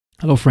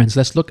Hello friends,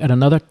 let's look at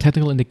another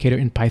technical indicator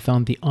in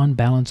Python, the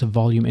unbalanced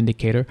volume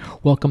indicator.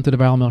 Welcome to the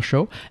Viral Mail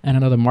Show and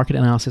another market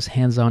analysis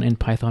hands-on in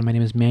Python. My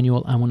name is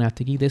Manuel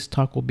Amunatigi. This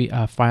talk will be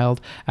filed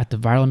at the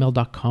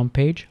viralmail.com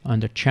page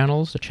under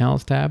channels, the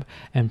channels tab,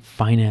 and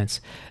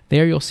finance.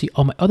 There you'll see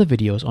all my other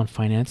videos on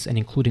finance, and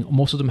including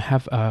most of them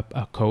have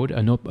a code,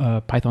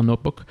 a Python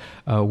notebook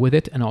with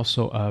it, and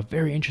also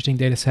very interesting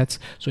data sets.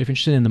 So if you're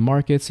interested in the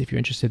markets, if you're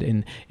interested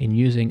in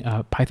using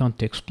Python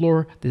to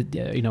explore the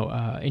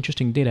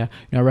interesting data,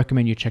 I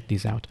recommend you check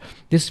these out.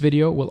 This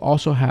video will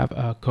also have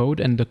a code,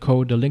 and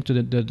the link to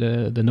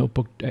the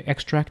notebook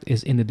extract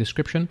is in the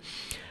description.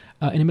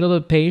 In the middle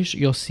of the page,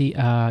 you'll see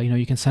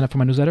you can sign up for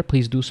my newsletter.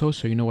 Please do so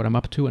you know what I'm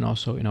up to, and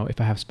also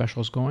if I have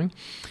specials going.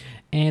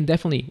 And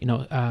definitely,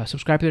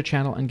 subscribe to the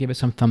channel and give it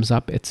some thumbs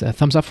up. It's a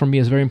thumbs up for me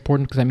is very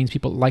important because that means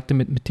people like the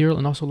material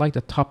and also like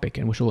the topic,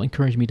 and which will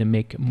encourage me to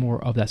make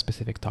more of that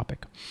specific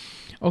topic.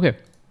 Okay.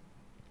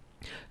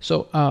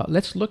 So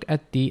let's look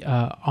at the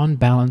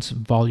unbalanced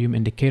volume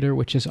indicator,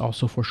 which is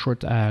also for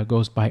short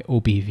goes by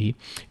OBV,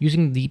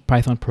 using the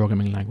Python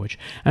programming language.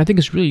 And I think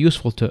it's really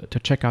useful to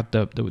check out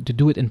to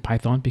do it in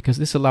Python, because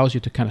this allows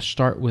you to kind of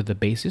start with the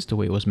basis, the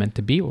way it was meant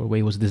to be or the way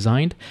it was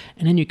designed,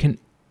 and then you can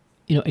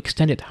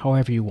extend it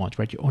however you want,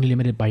 right? You're only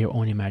limited by your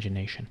own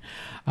imagination.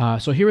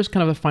 So here is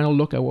kind of a final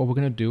look at what we're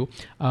going to do.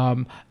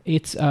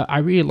 I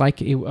really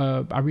like it.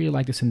 I really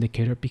like this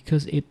indicator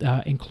because it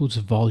includes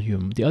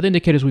volume. The other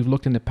indicators we've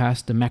looked in the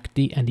past, the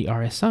MACD and the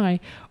RSI,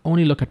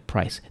 only look at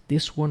price.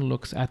 This one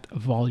looks at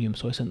volume.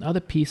 So it's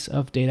another piece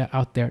of data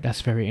out there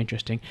that's very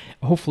interesting.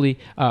 Hopefully,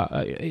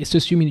 it's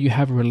assuming you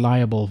have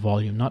reliable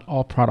volume. Not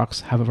all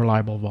products have a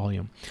reliable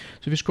volume.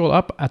 So if you scroll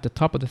up at the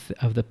top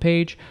of the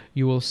page,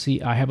 you will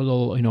see I have a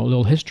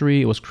little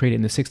history. It was created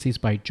in the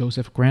 60s by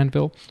Joseph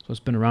Granville, so it's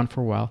been around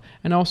for a while.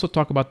 And I also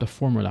talk about the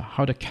formula,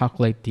 how to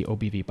calculate the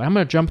OBV. But I'm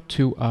going to jump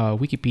to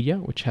Wikipedia,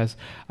 which has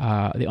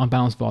the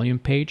unbalanced volume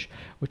page,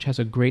 which has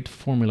a great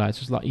formula. It's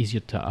just a lot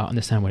easier to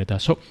understand what it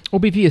does. So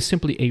OBV is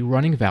simply a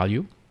running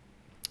value,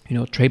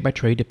 trade by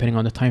trade, depending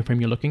on the time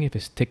frame you're looking. If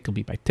it's tick, it'll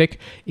be by tick.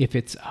 If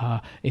it's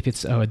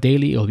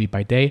daily, it'll be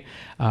by day.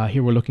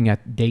 Here we're looking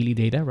at daily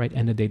data, right?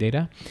 End of day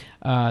data.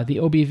 The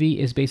OBV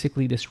is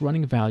basically this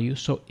running value.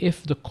 So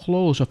if the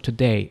close of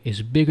today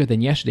is bigger than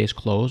yesterday's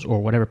close,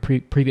 or whatever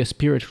previous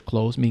period's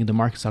close, meaning the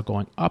markets are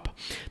going up,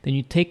 then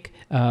you take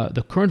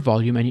the current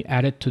volume and you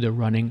add it to the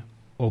running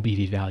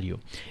OBV value.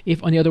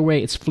 If on the other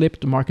way it's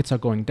flipped, the markets are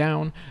going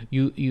down,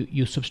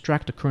 you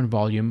subtract the current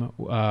volume,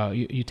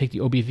 you take the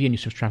OBV and you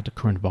subtract the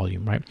current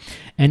volume, right?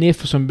 And if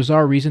for some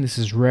bizarre reason, this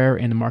is rare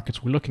in the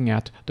markets we're looking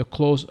at, the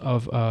close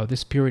of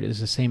this period is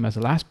the same as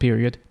the last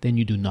period, then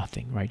you do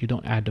nothing, right? You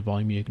don't add the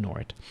volume, you ignore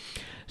it.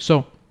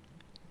 So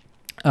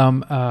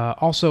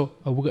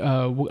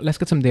let's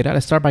get some data.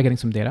 Let's start by getting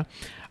some data.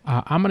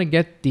 I'm going to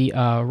get the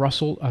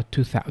Russell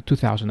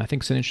 2000. I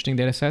think it's an interesting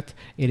data set.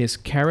 It is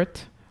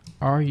caret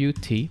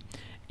RUT,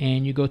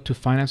 and you go to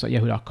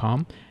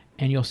finance.yahoo.com,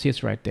 and you'll see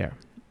it's right there.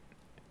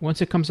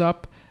 Once it comes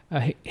up,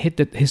 hit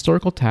the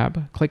historical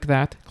tab, click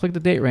that, click the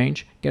date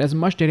range, get as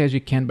much data as you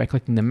can by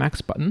clicking the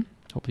max button.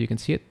 Hopefully you can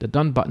see it, the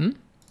done button,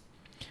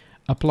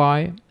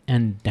 apply,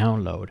 and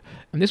download.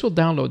 And this will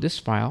download this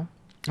file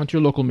onto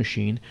your local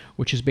machine,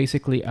 which is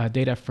basically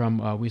data from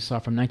we saw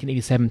from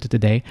 1987 to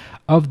today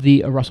of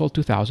the Russell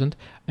 2000,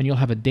 and you'll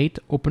have a date,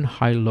 open,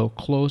 high, low,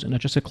 close, and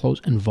adjusted close,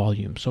 and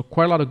volume. So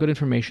quite a lot of good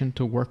information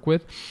to work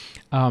with.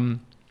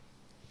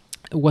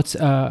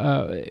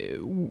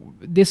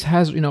 This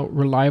has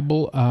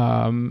reliable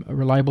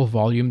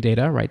volume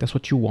data, right? That's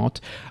what you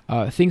want.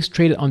 Things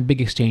traded on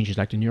big exchanges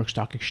like the New York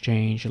Stock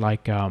Exchange,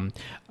 like or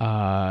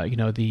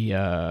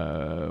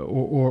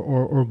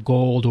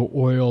gold or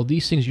oil.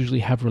 These things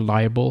usually have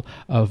reliable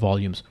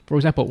volumes. For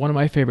example, one of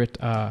my favorite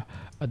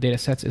data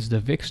sets is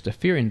the VIX, the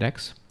Fear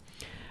Index.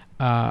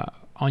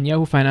 On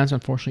Yahoo Finance,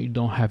 unfortunately, you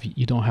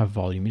don't have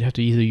volume. You have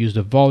to either use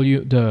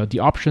the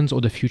options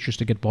or the futures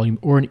to get volume,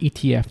 or an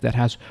ETF that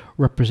has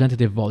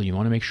representative volume. You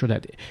want to make sure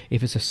that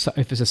if it's a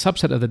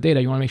subset of the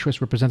data, you want to make sure it's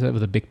representative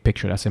of the big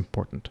picture. That's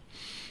important.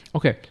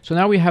 Okay, so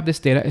now we have this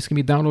data. It's going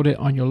to be downloaded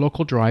on your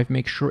local drive.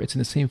 Make sure it's in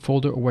the same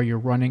folder where you're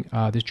running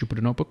this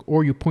Jupyter notebook,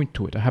 or you point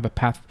to it. I have a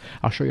path.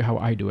 I'll show you how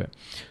I do it.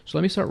 So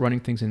let me start running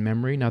things in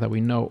memory now that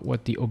we know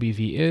what the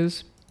OBV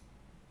is.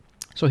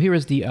 So here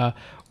is the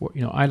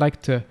I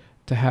like to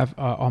have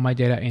all my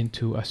data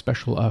into a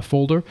special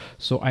folder.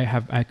 So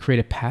I create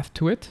a path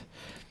to it,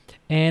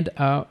 and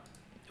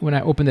when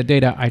I open the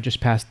data, I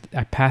pass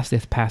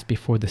this path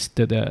before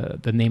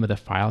the name of the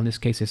file. In this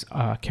case, is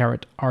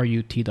caret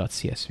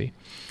rut.csv.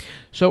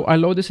 So I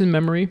load this in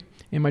memory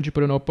in my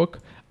Jupyter notebook.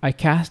 I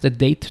cast the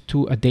date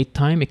to a date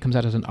time. It comes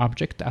out as an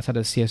object outside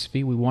of the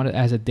CSV. We want it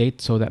as a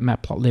date so that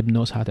matplotlib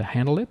knows how to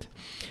handle it.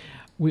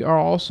 We are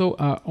also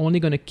only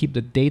going to keep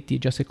the date, the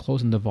adjusted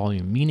close, and the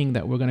volume, meaning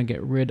that we're going to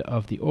get rid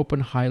of the open,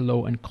 high,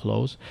 low, and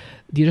close.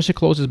 The adjusted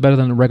close is better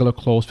than the regular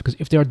close because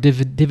if there are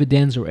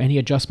dividends or any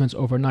adjustments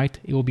overnight,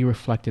 it will be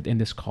reflected in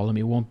this column.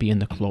 It won't be in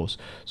the close.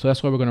 So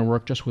that's why we're going to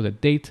work just with a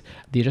date,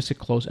 the adjusted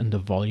close, and the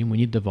volume. We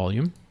need the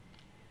volume.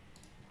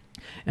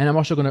 And I'm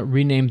also going to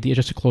rename the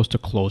adjusted close to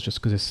close just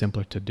because it's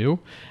simpler to do.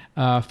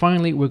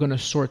 Finally, we're going to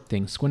sort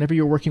things. Whenever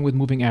you're working with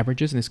moving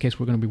averages, in this case,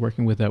 we're going to be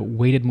working with a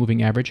weighted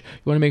moving average.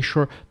 You want to make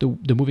sure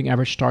the moving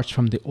average starts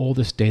from the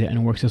oldest data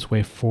and works its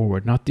way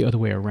forward, not the other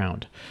way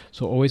around.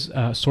 So always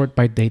sort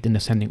by date in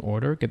ascending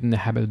order. Get in the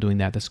habit of doing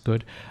that. That's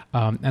good.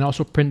 And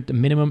also print the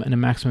minimum and the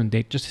maximum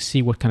date just to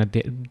see what kind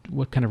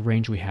of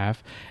range we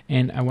have.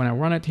 And when I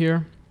run it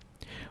here,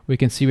 we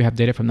can see we have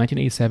data from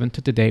 1987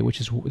 to today,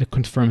 which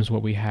confirms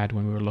what we had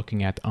when we were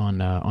looking at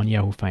on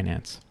Yahoo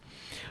Finance.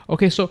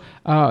 Okay, so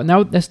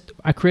now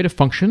I create a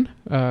function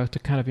to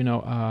kind of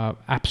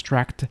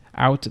abstract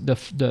out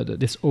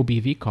this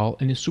OBV call,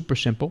 and it's super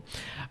simple,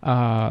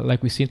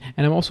 like we've seen.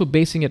 And I'm also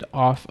basing it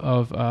off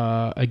of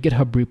a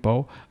GitHub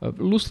repo,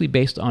 loosely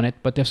based on it.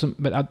 But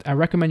I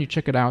recommend you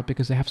check it out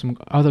because they have some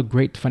other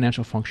great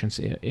financial functions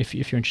if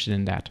you're interested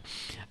in that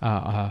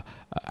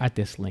at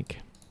this link.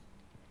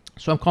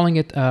 So I'm calling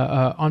it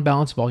on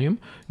balance volume.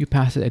 You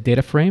pass it a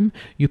data frame.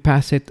 You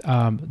pass it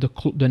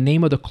the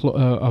name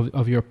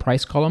of your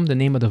price column, the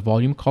name of the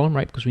volume column,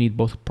 right? Because we need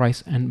both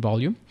price and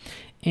volume.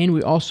 And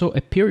we also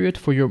a period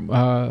for your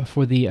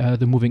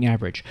the moving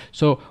average.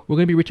 So we're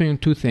going to be returning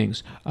two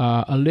things: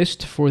 a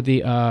list for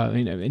the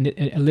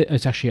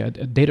it's actually a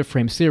data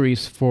frame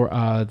series for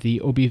the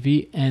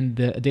OBV, and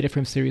the data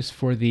frame series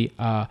for the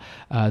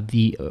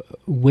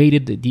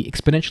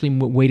exponentially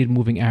weighted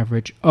moving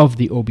average of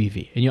the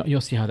OBV. And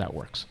you'll see how that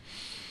works.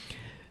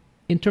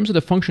 In terms of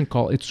the function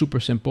call, it's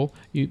super simple.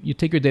 You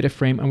take your data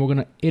frame, and we're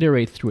going to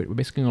iterate through it. We're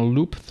basically going to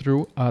loop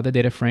through the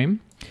data frame.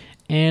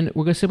 And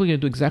we're simply going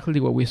to do exactly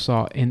what we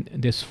saw in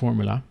this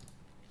formula.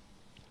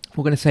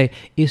 We're going to say,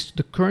 is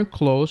the current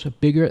close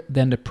bigger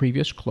than the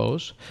previous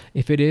close?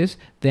 If it is,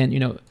 then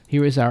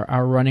here is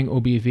our running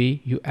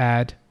OBV. You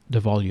add the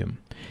volume.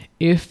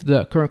 If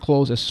the current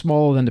close is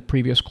smaller than the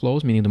previous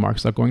close, meaning the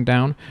marks are going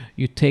down,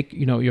 you take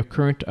your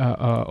current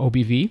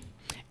OBV,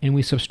 and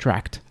we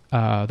subtract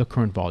the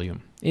current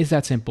volume. It's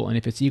that simple, and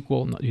if it's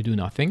equal, you do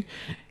nothing.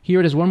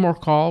 Here there's one more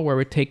call where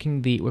we're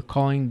calling the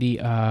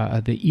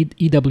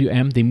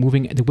EWM, the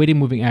weighted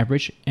moving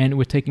average, and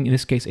we're taking in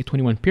this case a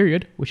 21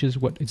 period, which is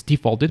what it's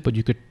defaulted, but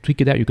you could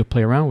tweak it out, you could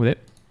play around with it.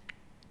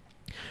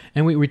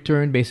 And we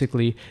return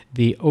basically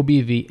the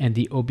OBV and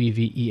the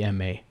OBV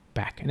EMA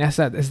back, and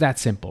it's that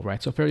simple,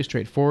 right? So fairly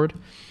straightforward.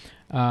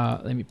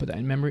 Let me put that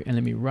in memory and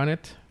let me run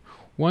it.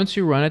 Once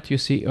you run it, you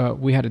see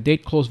we had a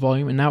date close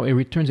volume, and now it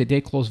returns a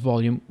date close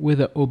volume with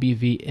the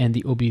OBV and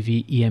the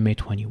OBV EMA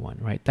 21,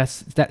 right?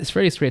 That is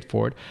fairly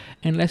straightforward.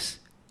 And let's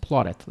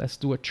plot it. Let's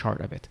do a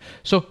chart of it.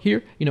 So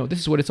here, this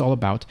is what it's all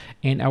about.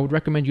 And I would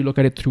recommend you look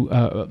at it through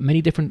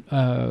many different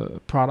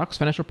products,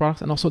 financial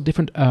products, and also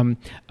different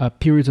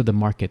periods of the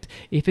market.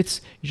 If you're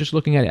just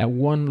looking at it at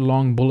one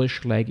long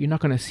bullish leg, you're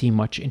not going to see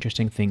much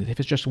interesting things. If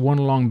it's just one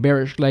long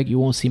bearish leg, you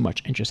won't see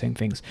much interesting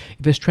things.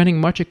 If it's trending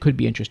much, it could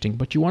be interesting,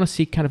 but you want to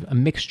see kind of a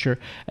mixture.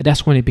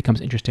 That's when it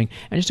becomes interesting.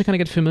 And just to kind of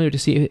get familiar to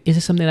see, is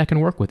this something I can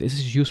work with? Is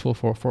this useful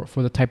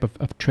for the type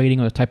of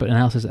trading or the type of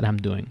analysis that I'm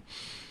doing?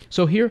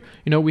 So here,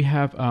 we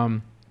have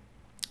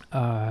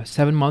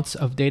 7 months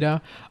of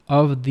data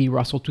of the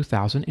Russell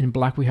 2000. In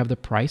black, we have the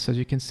price, as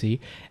you can see.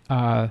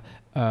 There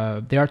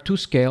are two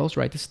scales,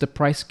 right? This is the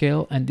price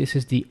scale, and this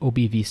is the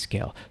OBV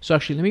scale. So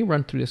actually, let me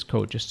run through this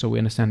code just so we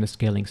understand the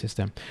scaling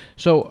system.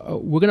 So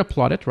we're going to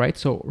plot it, right?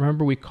 So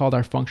remember, we called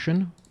our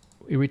function.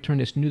 We return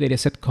this new data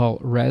set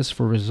called res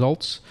for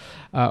results,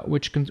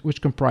 which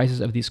comprises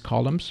of these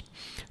columns.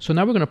 So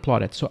now we're going to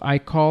plot it. So I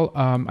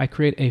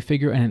create a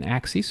figure and an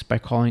axis by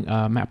calling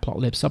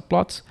matplotlib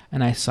subplots,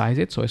 and I size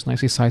it. So it's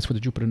nicely sized for the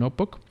Jupyter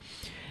notebook.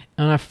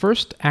 And our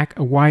first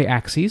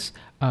y-axis,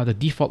 the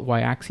default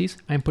y-axis,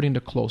 I'm putting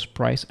the close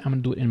price. I'm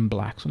going to do it in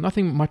black. So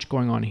nothing much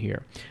going on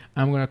here.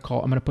 I'm going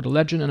to put a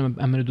legend, and I'm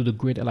going to do the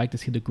grid. I like to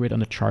see the grid on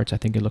the charts. I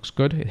think it looks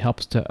good. It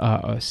helps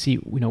to see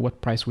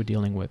what price we're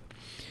dealing with.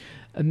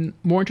 And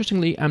more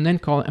interestingly,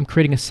 I'm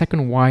creating a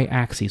second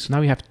y-axis. So now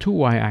we have two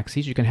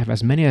y-axes. You can have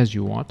as many as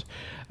you want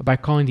by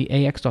calling the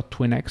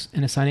ax.twinx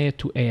and assigning it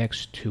to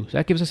ax2. So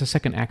that gives us a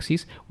second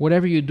axis.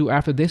 Whatever you do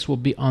after this will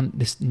be on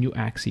this new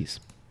axis.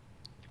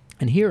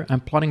 And here I'm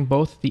plotting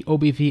both the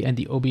OBV and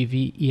the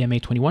OBV EMA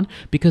 21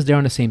 because they're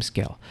on the same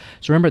scale.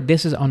 So remember,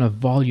 this is on a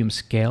volume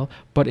scale,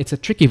 but it's a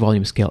tricky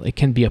volume scale. It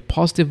can be a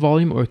positive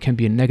volume or it can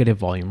be a negative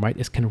volume, right?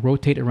 It can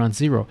rotate around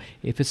zero.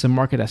 If it's a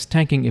market that's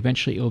tanking,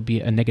 eventually it'll be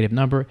a negative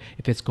number.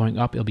 If it's going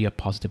up, it'll be a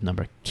positive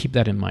number. Keep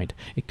that in mind.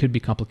 It could be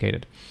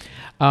complicated.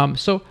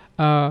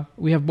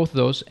 We have both of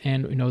those,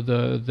 and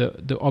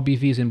the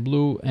OBV is in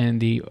blue,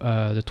 and the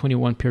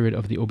 21 period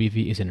of the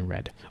OBV is in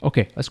red.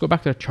 Okay, let's go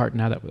back to the chart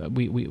now that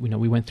we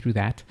went through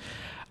that.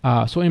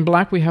 So in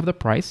black we have the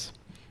price.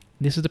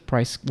 This is the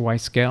price Y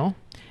scale,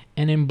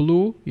 and in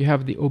blue you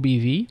have the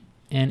OBV,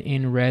 and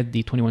in red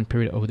the 21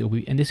 period of the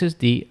OBV, and this is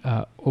the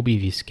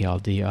OBV scale,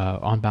 the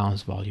on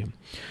balance volume.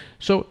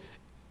 So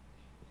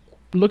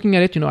looking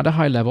at it, at a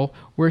high level,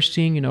 we're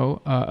seeing,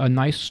 a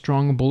nice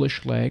strong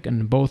bullish leg,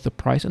 and both the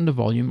price and the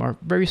volume are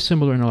very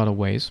similar in a lot of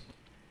ways.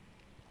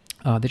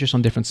 They're just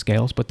on different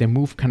scales, but they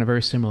move kind of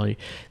very similarly.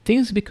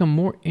 Things become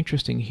more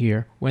interesting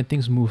here when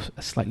things move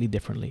slightly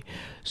differently.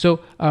 So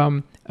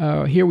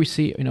here we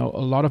see, a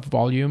lot of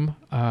volume,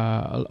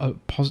 a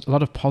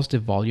lot of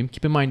positive volume.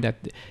 Keep in mind that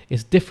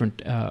it's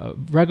different.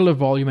 Regular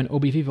volume and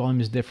OBV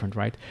volume is different,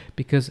 right?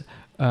 Because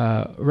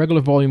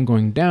regular volume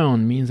going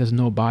down means there's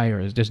no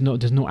buyers, there's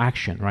no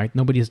action, right?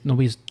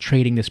 Nobody's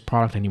trading this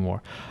product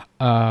anymore.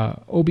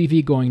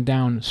 OBV going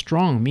down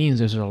strong means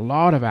there's a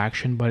lot of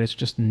action, but it's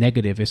just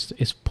negative.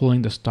 It's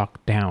pulling the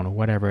stock down or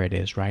whatever it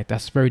is, right?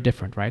 That's very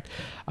different, right?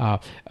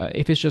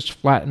 If it's just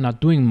flat and not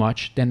doing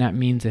much, then that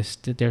means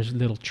there's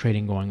little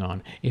trading going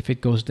on. If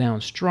it goes down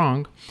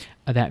strong,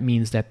 that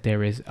means that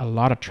there is a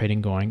lot of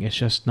trading going. It's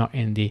just not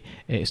in the,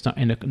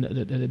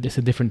 it's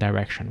a different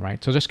direction,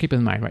 right? So just keep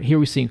in mind, right? Here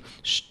we're seeing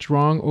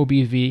strong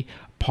OBV,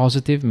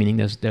 positive, meaning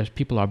there's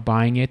people are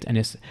buying it, and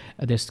there's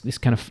this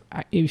kind of,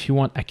 if you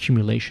want,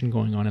 accumulation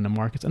going on in the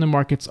markets, and the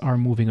markets are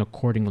moving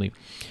accordingly.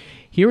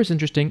 Here is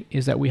interesting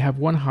is that we have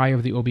one high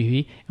of the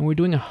OBV, and we're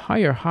doing a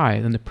higher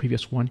high than the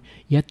previous one,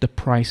 yet the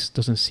price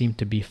doesn't seem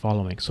to be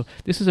following. So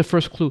this is the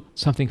first clue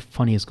something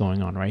funny is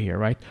going on right here,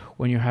 right?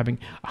 When you're having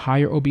a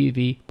higher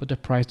OBV, but the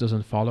price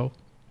doesn't follow,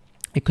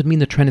 it could mean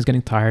the trend is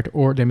getting tired,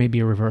 or there may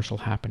be a reversal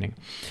happening.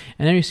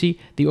 And then you see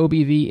the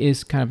OBV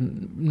is kind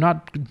of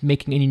not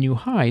making any new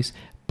highs,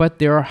 but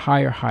there are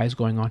higher highs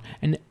going on.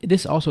 And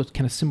this also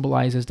kind of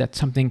symbolizes that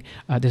something,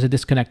 there's a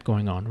disconnect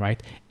going on,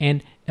 right?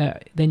 And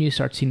then you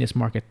start seeing this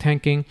market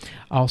tanking.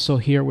 Also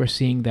here we're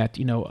seeing that,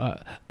 the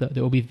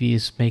OBV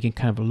is making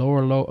kind of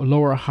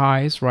lower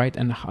highs, right?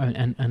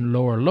 And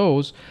lower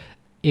lows.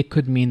 It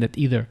could mean that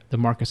either the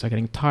markets are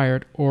getting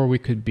tired, or we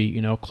could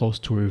be, close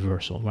to a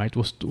reversal, right?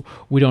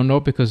 We don't know,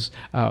 because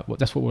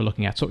that's what we're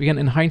looking at. So again,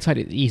 in hindsight,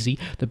 it's easy.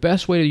 The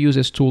best way to use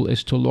this tool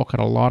is to look at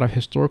a lot of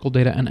historical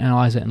data and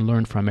analyze it and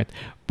learn from it.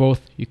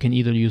 Both, you can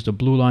either use the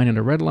blue line and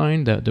the red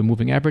line, the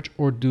moving average,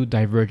 or do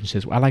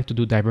divergences. I like to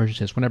do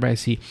divergences. Whenever I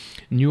see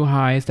new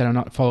highs that are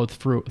not followed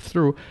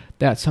through,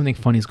 that something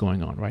funny is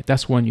going on, right?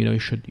 That's when you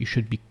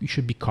should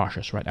be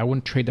cautious, right? I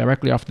wouldn't trade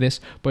directly off this,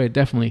 but it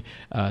definitely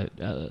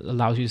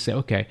allows you to say,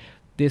 okay,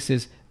 this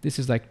is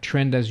like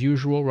trend as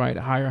usual, right?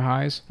 Higher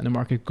highs, and the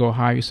market go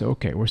high. You say,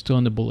 okay, we're still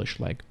in the bullish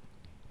leg.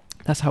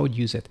 That's how I would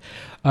use it.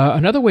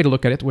 Another way to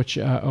look at it, which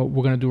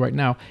we're going to do right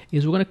now,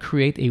 is we're going to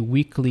create a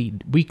weekly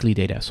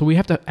data. So we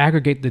have to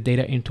aggregate the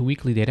data into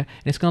weekly data,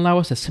 and it's going to allow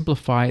us to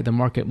simplify the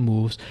market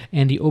moves.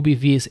 And the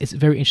OBV it's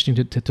very interesting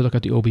to look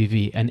at the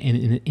OBV and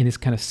in this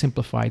kind of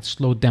simplified,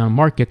 slowed down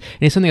market.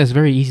 And it's something that's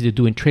very easy to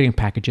do in trading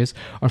packages.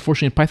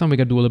 Unfortunately, in Python, we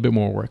got to do a little bit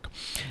more work.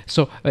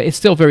 So it's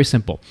still very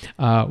simple.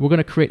 We're going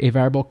to create a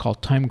variable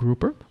called time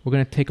grouper. We're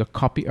going to take a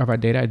copy of our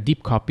data, a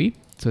deep copy,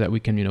 so that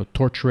we can,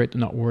 torture it and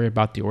not worry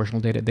about the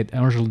original data. The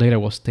original data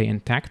will stay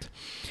intact.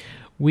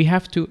 We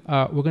have to,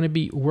 we're going to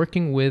be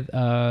working with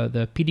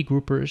the PD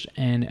groupers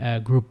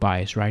and group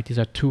bys, right? These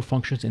are two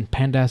functions in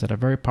pandas that are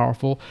very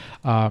powerful.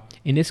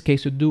 In this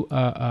case, to do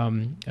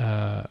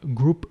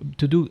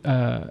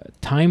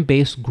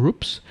time-based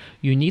groups,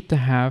 you need to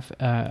have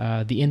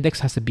the index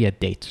has to be a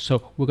date.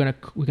 So we're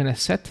gonna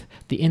set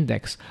the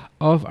index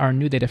of our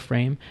new data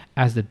frame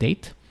as the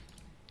date.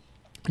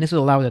 And this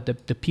will allow the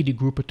PD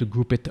grouper to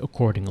group it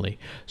accordingly.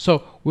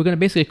 So we're going to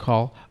basically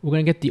we're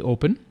going to get the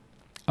open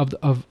of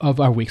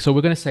our week. So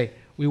we're going to say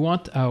we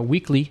want a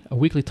weekly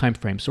time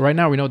frame. So right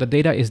now we know the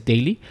data is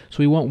daily, so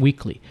we want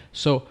weekly.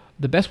 So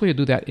the best way to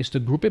do that is to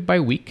group it by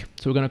week.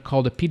 So we're going to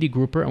call the PD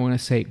grouper, and we're going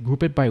to say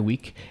group it by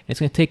week. And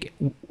it's going to take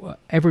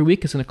every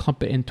week. It's going to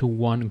clump it into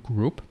one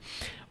group.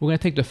 We're going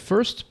to take the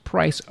first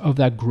price of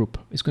that group.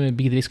 It's going to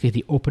be basically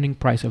the opening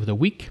price of the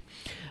week.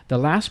 The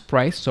last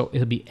price, so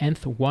it'll be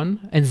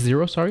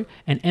nth0,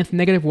 and nth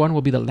 -1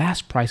 will be the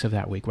last price of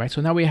that week, right?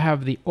 So now we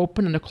have the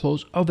open and the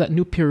close of that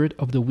new period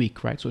of the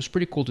week, right? So it's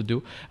pretty cool to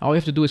do. All you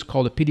have to do is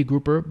call the PD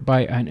grouper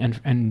by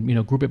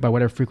and group it by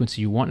whatever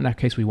frequency you want. In that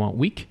case, we want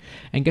week,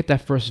 and get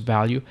that first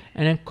value,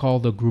 and then call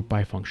the group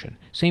by function.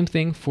 Same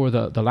thing for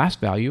the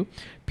last value,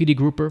 PD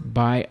grouper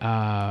by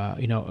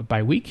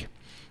by week,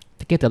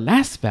 to get the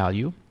last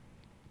value,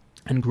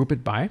 and group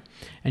it by,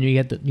 and you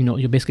get the,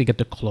 you basically get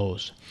the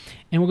close.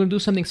 And we're going to do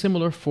something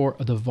similar for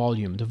the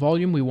volume. The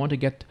volume we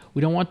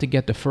don't want to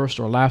get the first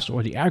or last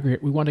or the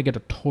aggregate. We want to get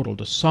a total,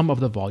 the sum of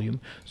the volume.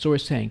 So we're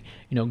saying,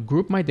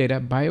 group my data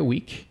by a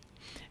week,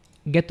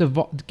 get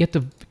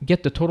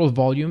the total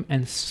volume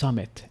and sum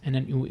it, and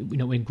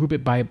then we group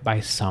it by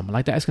sum.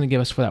 Like that, it's going to give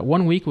us, for that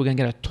 1 week, we're going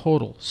to get a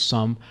total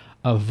sum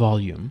of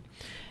volume.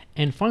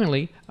 And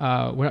finally,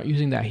 we're not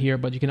using that here,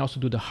 but you can also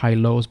do the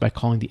high-lows by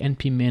calling the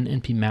npmin,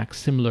 npmax,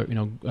 similar,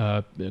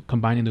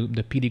 combining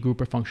the PD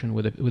grouper function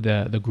with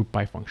the group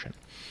by function.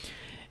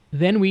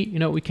 Then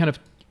we kind of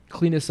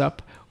clean this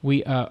up.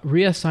 We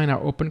reassign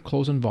our open,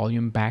 close, and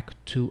volume back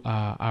to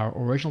our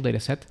original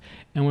data set.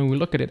 And when we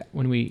look at it,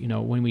 when we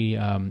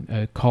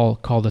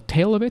call the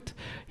tail of it,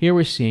 here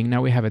we're seeing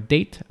now we have a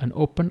date, an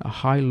open, a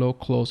high, low,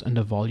 close, and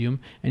a volume.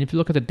 And if you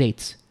look at the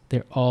dates,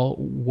 they're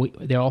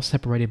all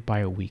separated by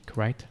a week,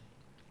 right?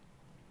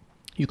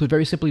 You could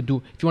very simply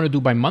do, if you want to do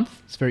by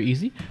month, it's very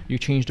easy. You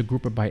change the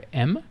grouper by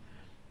M,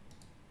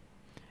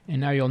 And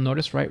now you'll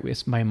notice, right,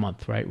 it's by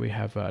month, right? We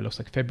have, it looks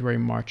like February,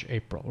 March,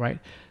 April, right?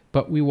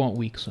 But we want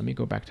weeks. So let me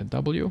go back to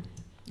W.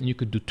 And you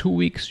could do 2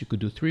 weeks, you could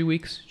do 3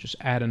 weeks, just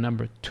add a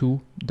number 2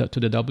 to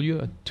the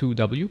W,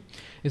 2W.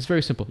 It's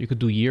very simple. You could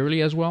do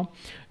yearly as well.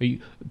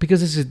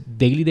 Because this is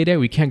daily data,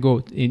 we can't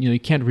go, you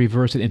can't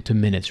reverse it into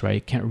minutes, right?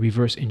 You can't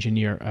reverse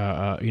engineer,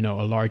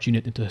 a large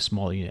unit into a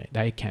small unit.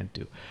 That you can't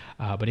do,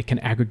 but it can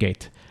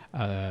aggregate.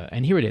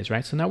 And here it is,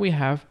 right? So now we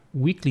have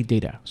weekly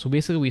data. So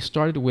basically we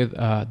started with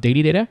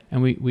daily data,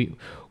 and we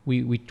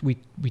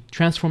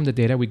transformed the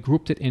data, we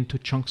grouped it into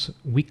chunks,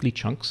 weekly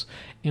chunks,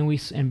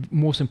 and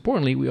most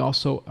importantly, we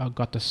also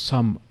got the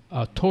sum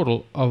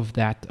total of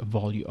that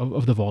volume,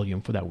 of the volume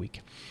for that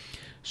week.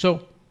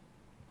 So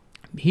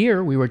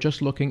here we were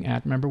just looking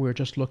at, remember we were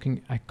just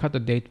looking, I cut the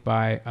date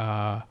by,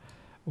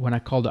 when I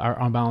called our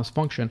on-balance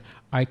function,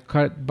 I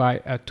cut it by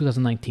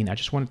 2019. I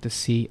just wanted to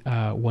see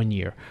 1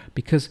 year,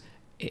 because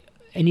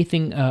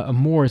anything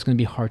more is going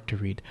to be hard to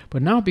read.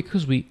 But now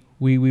because we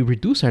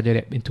reduce our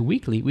data into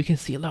weekly, we can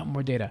see a lot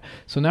more data.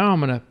 So now I'm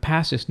going to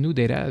pass this new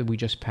data we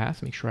just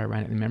passed, make sure I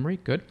ran it in memory,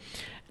 good.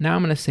 Now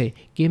I'm going to say,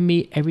 give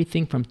me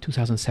everything from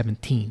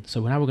 2017.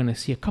 So now we're going to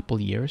see a couple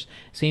years.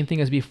 Same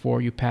thing as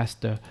before, you pass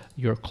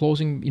your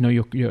closing,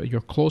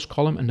 your close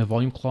column and the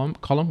volume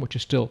column, which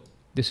is still,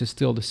 this is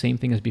still the same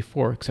thing as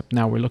before, except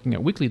now we're looking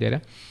at weekly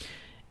data.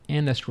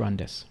 And let's run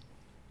this.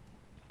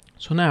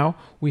 So now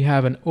we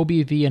have an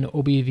OBV and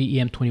OBV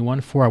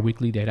EM21 for our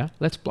weekly data.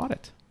 Let's plot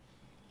it.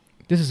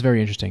 This is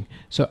very interesting.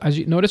 So as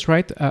you notice,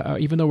 right,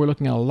 even though we're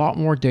looking at a lot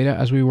more data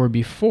as we were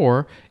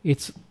before,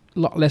 it's a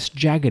lot less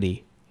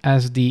jaggedy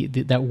as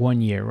that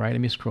 1 year, right? Let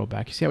me scroll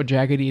back. You see how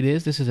jaggedy it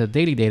is? This is a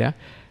daily data,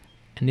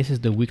 and this is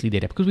the weekly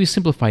data, because we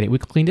simplified it. We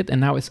cleaned it,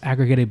 and now it's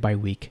aggregated by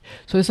week.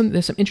 So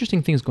there's some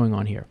interesting things going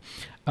on here.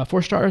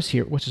 For starters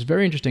here, which is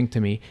very interesting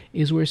to me,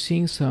 is we're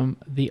seeing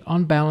the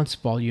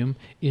unbalanced volume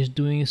is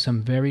doing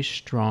some very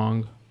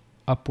strong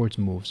upwards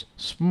moves.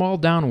 Small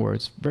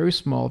downwards, very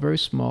small, very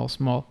small,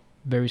 small,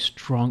 very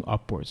strong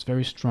upwards,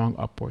 very strong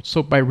upwards.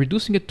 So by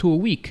reducing it to a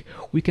week,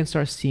 we can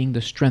start seeing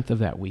the strength of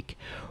that week.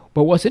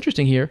 But what's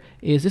interesting here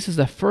is this is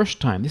the first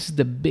time, this is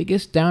the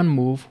biggest down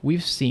move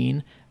we've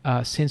seen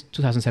since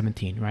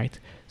 2017, right?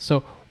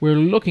 So we're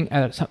looking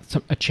at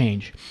a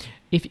change.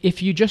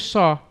 If you just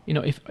saw,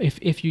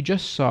 if you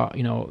just saw,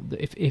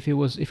 if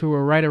it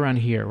were right around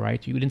here,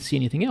 right, you didn't see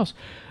anything else,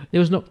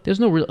 there's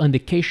no real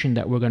indication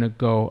that we're going to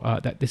go,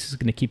 that this is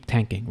going to keep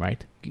tanking,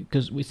 right?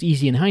 Because it's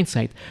easy in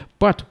hindsight,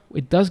 but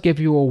it does give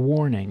you a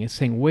warning. It's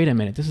saying, wait a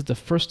minute, this is the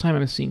first time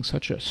I'm seeing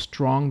such a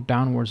strong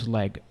downwards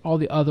leg. All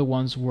the other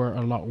ones were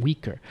a lot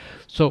weaker.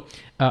 So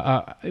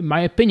in my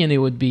opinion, it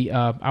would be,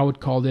 I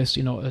would call this,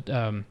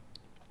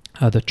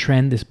 the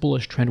trend, this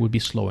bullish trend, would be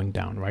slowing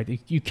down, right?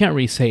 You can't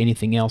really say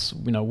anything else,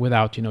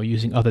 without,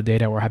 using other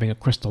data or having a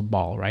crystal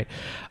ball, right?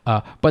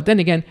 But then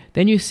again,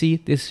 then you see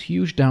this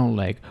huge down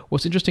leg.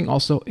 What's interesting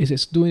also is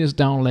it's doing this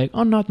down leg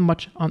on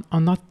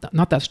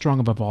not that strong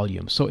of a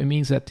volume. So it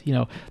means that,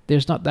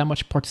 there's not that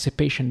much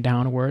participation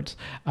downwards.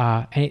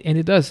 And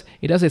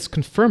it's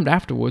confirmed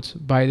afterwards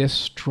by this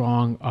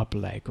strong up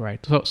leg,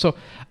 right? So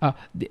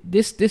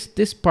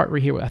this part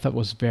right here, I thought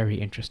was very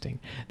interesting.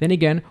 Then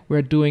again,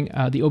 we're doing,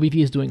 the OBV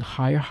is doing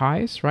higher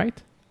highs,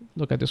 right?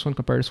 Look at this one,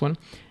 compare this one,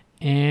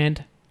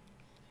 and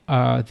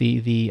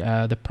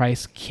the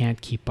price can't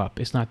keep up.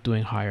 It's not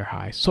doing higher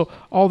highs. So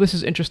all this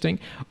is interesting.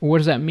 What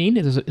does that mean?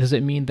 Does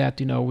it mean that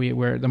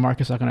where the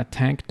market's not going to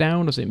tank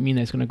down? Does it mean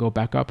that it's going to go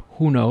back up?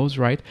 Who knows,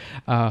 right?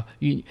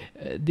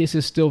 This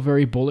is still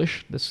very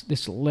bullish.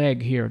 This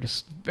leg here,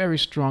 this very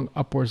strong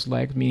upwards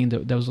leg, meaning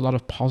that there was a lot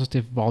of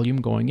positive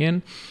volume going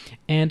in,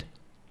 and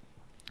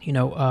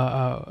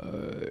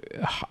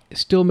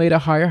still made a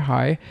higher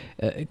high.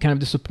 Kind of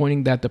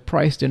disappointing that the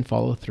price didn't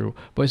follow through,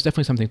 but it's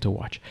definitely something to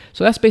watch.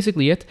 So that's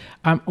basically it.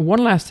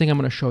 One last thing I'm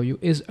going to show you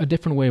is a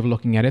different way of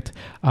looking at it.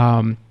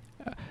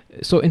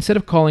 So instead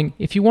of calling,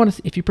 if you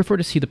prefer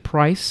to see the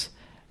price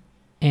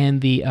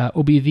and the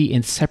OBV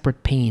in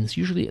separate panes,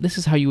 usually this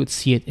is how you would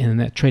see it in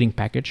a trading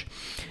package.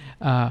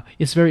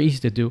 It's very easy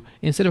to do.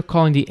 Instead of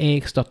calling the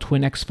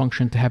ax.twinx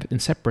function to have it in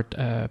separate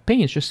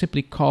panes, just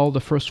simply call the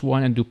first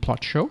one and do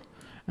plot show,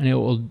 and it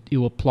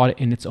will plot it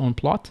in its own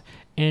plot,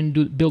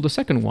 and build a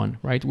second one,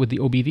 right, with the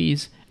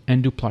OBVs,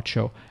 and do plot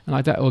show. And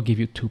like that, it will give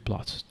you two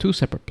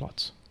separate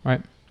plots,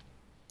 right?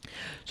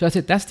 So that's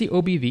it. That's the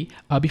OBV.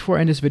 Before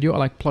I end this video, I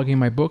like plugging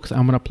my books.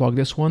 I'm going to plug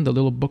this one, the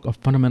little book of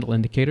fundamental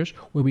indicators,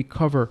 where we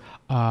cover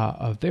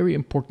a very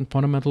important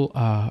fundamental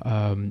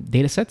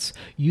data sets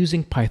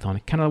using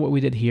Python. Kind of what we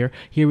did here.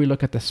 Here we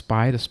look at the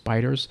SPY, the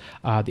spiders,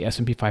 the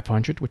S&P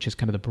 500, which is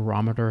kind of the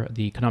barometer,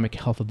 the economic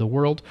health of the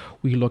world.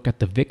 We look at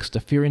the VIX, the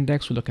fear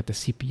index. We look at the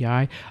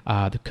CPI,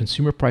 the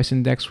consumer price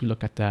index. We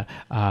look at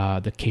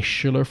the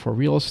Case-Shiller for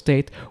real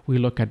estate. We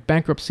look at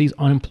bankruptcies,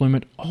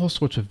 unemployment, all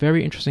sorts of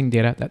very interesting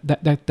data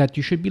that that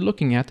you should be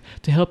looking at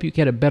to help you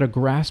get a better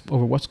grasp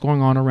over what's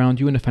going on around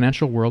you in the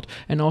financial world,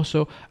 and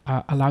also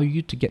allow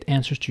you to get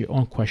answers to your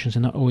own questions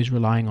and not always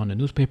relying on the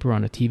newspaper,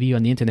 on the TV,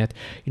 on the internet.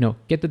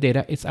 Get the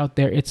data. It's out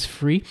there. It's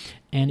free,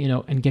 and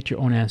and get your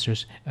own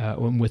answers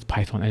with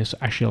Python. And it's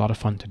actually a lot of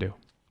fun to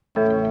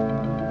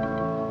do.